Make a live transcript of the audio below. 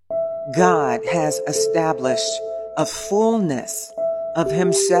God has established a fullness of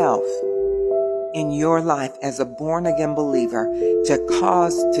himself in your life as a born-again believer to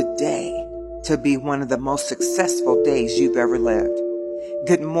cause today to be one of the most successful days you've ever lived.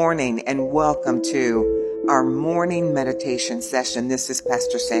 Good morning and welcome to our morning meditation session. This is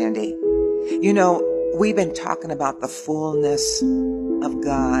Pastor Sandy. You know, we've been talking about the fullness of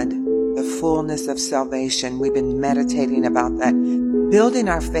God, the fullness of salvation. We've been meditating about that, building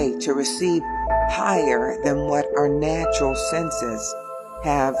our faith to receive higher than what our natural senses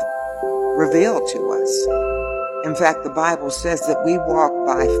have revealed to us. In fact, the Bible says that we walk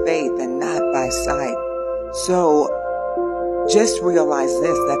by faith and not by sight. So just realize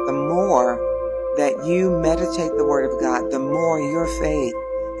this, that the more that you meditate the Word of God, the more your faith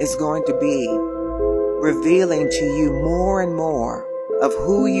is going to be revealing to you more and more of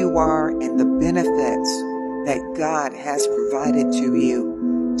who you are and the benefits that God has provided to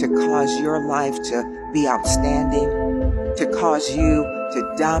you to cause your life to be outstanding, to cause you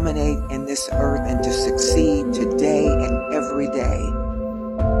to dominate in this earth and to succeed today and every day.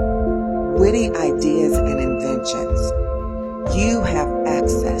 Witty ideas and inventions. You have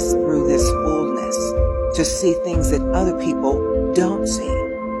access through this fullness to see things that other people don't see.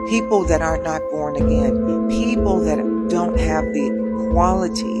 People that are not born again. People that don't have the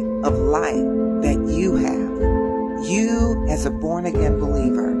quality of life that you have. You, as a born-again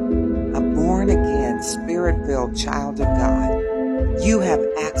believer, a born-again, spirit-filled child of God, you have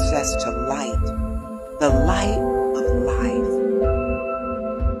access to light, the light of life.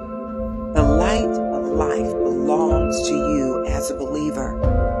 The light of life belongs to you as a believer.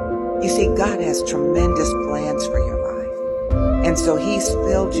 You see, God has tremendous plans for your life. And so he's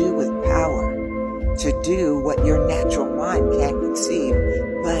filled you with power to do what your natural mind can't conceive.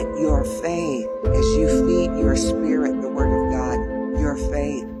 But your faith, as you feed your spirit the Word of God, your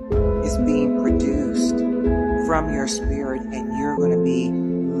faith is being produced from your spirit, and you're going to be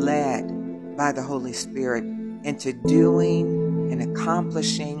led by the Holy Spirit into doing and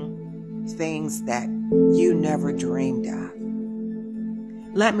accomplishing things that you never dreamed of.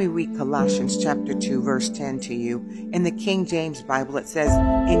 Let me read Colossians chapter 2, verse 10 to you. In the King James Bible, it says,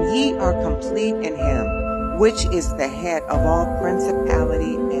 "And ye are complete in him, which is the head of all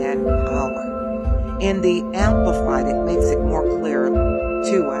principality and power." In the Amplified, it makes it more clear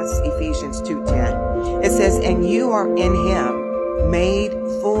to us, Ephesians 2:10. It says, "And you are in him, made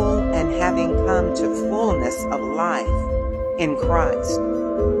full and having come to fullness of life in Christ.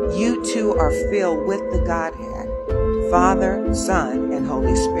 You too are filled with the Godhead, Father, Son, and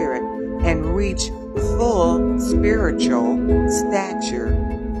Holy Spirit, and reach full spiritual stature.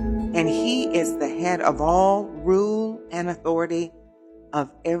 And he is the head of all rule and authority of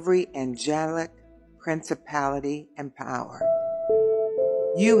every angelic principality and power."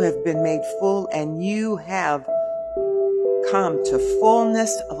 You have been made full and you have come to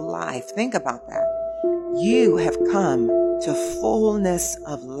fullness of life. Think about that. You have come to fullness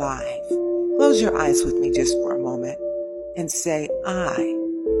of life. Close your eyes with me just for a moment and say, I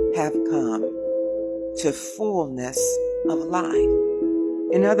have come to fullness of life.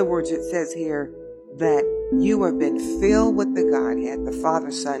 In other words, it says here that you have been filled with the Godhead, the Father,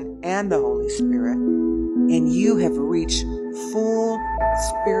 Son, and the Holy Spirit, and you have reached full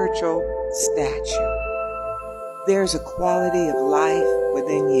spiritual stature. There's a quality of life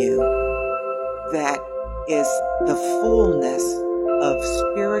within you that is the fullness of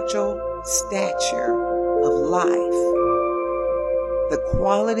spiritual stature of life. The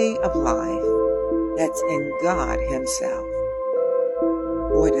quality of life that's in God himself.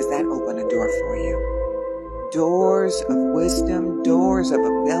 Boy, does that open a door for you. Doors of wisdom, doors of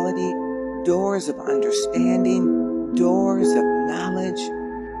ability, doors of understanding, doors of knowledge.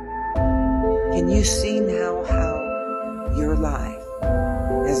 Can you see now how your life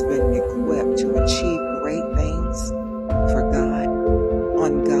has been equipped to achieve great things for God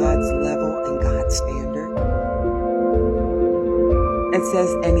on God's level and God's standard? It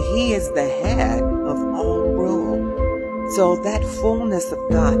says, and he is the head of all rule. So that fullness of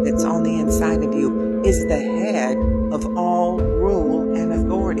God that's on the inside of you is the head of all rule and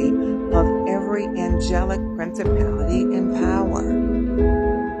authority of every angelic principality and power.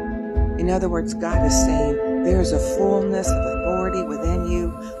 In other words, God is saying there's a fullness of authority within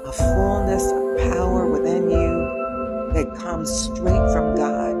you, a fullness of power within you that comes straight from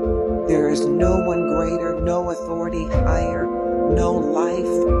God. There is no one greater, no authority higher, no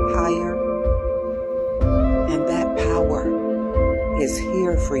life higher. And that power is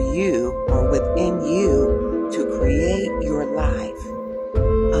here for you or within you to create your life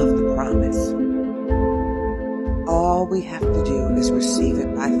of the promise. All we have to do is receive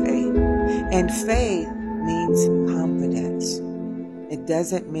it by faith. And faith means confidence. It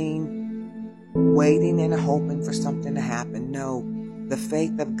doesn't mean waiting and hoping for something to happen. No, the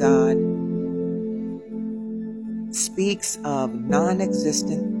faith of God speaks of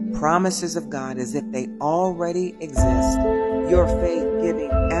non-existent promises of God as if they already exist. Your faith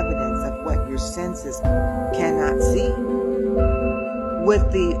giving evidence of what your senses cannot see,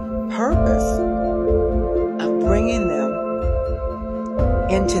 with the purpose of bringing them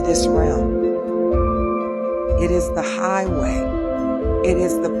into this realm. It is the highway. It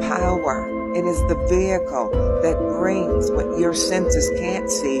is the power. It is the vehicle that brings what your senses can't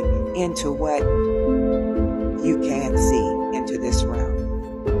see into what you can see into this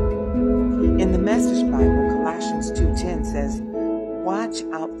realm. In the Message Bible, Colossians 2:10 says, "Watch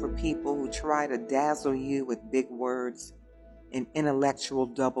out for people who try to dazzle you with big words and intellectual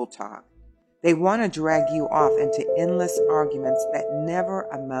double talk. They want to drag you off into endless arguments that never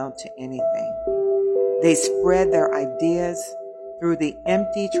amount to anything. They spread their ideas through the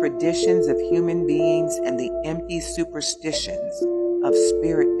empty traditions of human beings and the empty superstitions of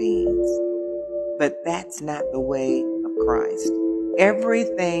spirit beings. But that's not the way of Christ.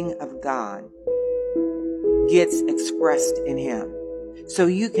 Everything of God gets expressed in Him, so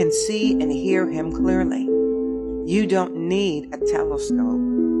you can see and hear Him clearly. You don't need a telescope,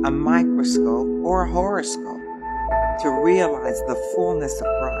 a microscope, or a horoscope to realize the fullness of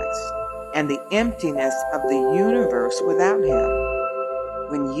Christ and the emptiness of the universe without Him.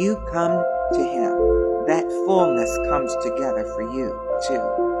 When you come to Him, that fullness comes together for you too.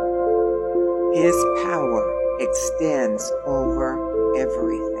 His power extends over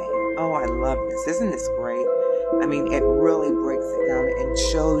everything." Oh, I love this. Isn't this great? I mean, it really breaks it down and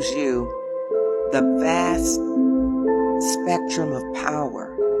shows you the vast spectrum of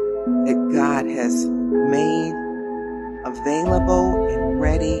power that God has made available and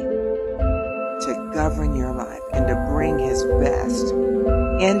ready to govern your life and to bring His best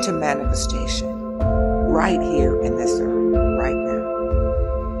into manifestation right here in this earth, right now.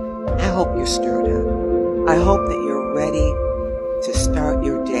 I hope you're stirred up. I hope that you're ready to start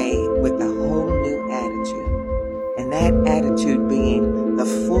your day with a whole new attitude. And that attitude being the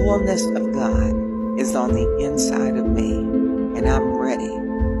fullness of God is on the inside of me. And I'm ready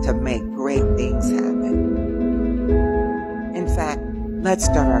to make great things happen. In fact, let's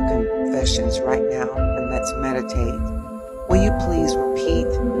start our confessions right now and let's meditate. Will you please repeat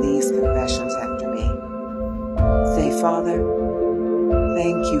these confessions after me? Say, "Father,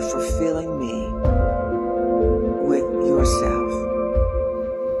 thank you for filling me with yourself.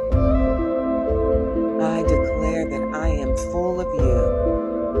 I declare that I am full of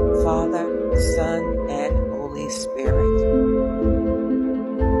you, Father, Son, and Holy Spirit.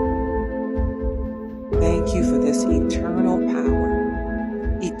 Thank you for this eternal power,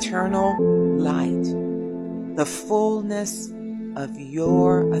 eternal light, the fullness of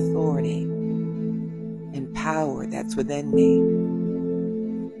your authority and power that's within me.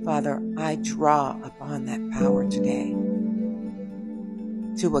 Father, I draw upon that power today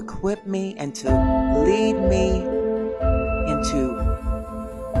to equip me and to lead me into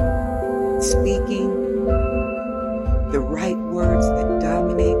speaking the right words that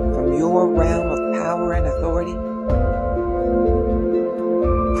dominate from your realm of power and authority,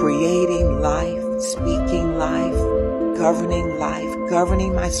 creating life, speaking life,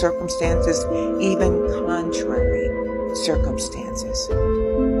 governing my circumstances, even contrary circumstances,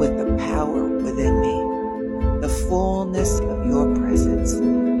 with the power within me, the fullness of your presence.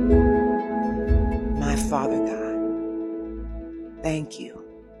 My Father God, thank you,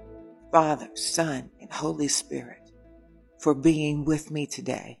 Father, Son, and Holy Spirit, for being with me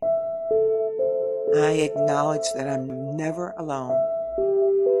today. I acknowledge that I'm never alone,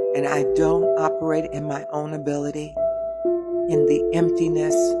 and I don't operate in my own ability, in the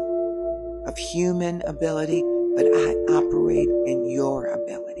emptiness of human ability, but I operate in your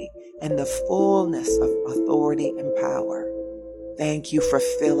ability and the fullness of authority and power. Thank you for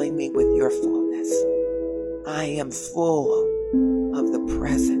filling me with your fullness. I am full of the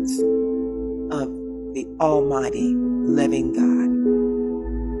presence of the Almighty living God.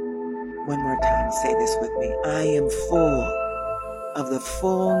 One more time, say this with me. I am full of the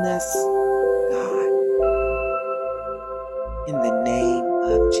fullness of God. In the name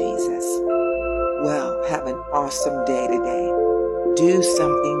of Jesus. Well, have an awesome day today. Do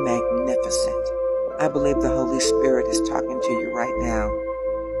something magnificent. I believe the Holy Spirit is talking to you right now,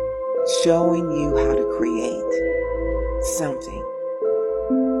 showing you how to create something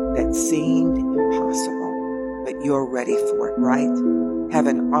that seemed impossible, but you're ready for it, right? Have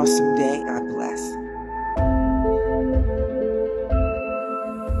an awesome day. God bless.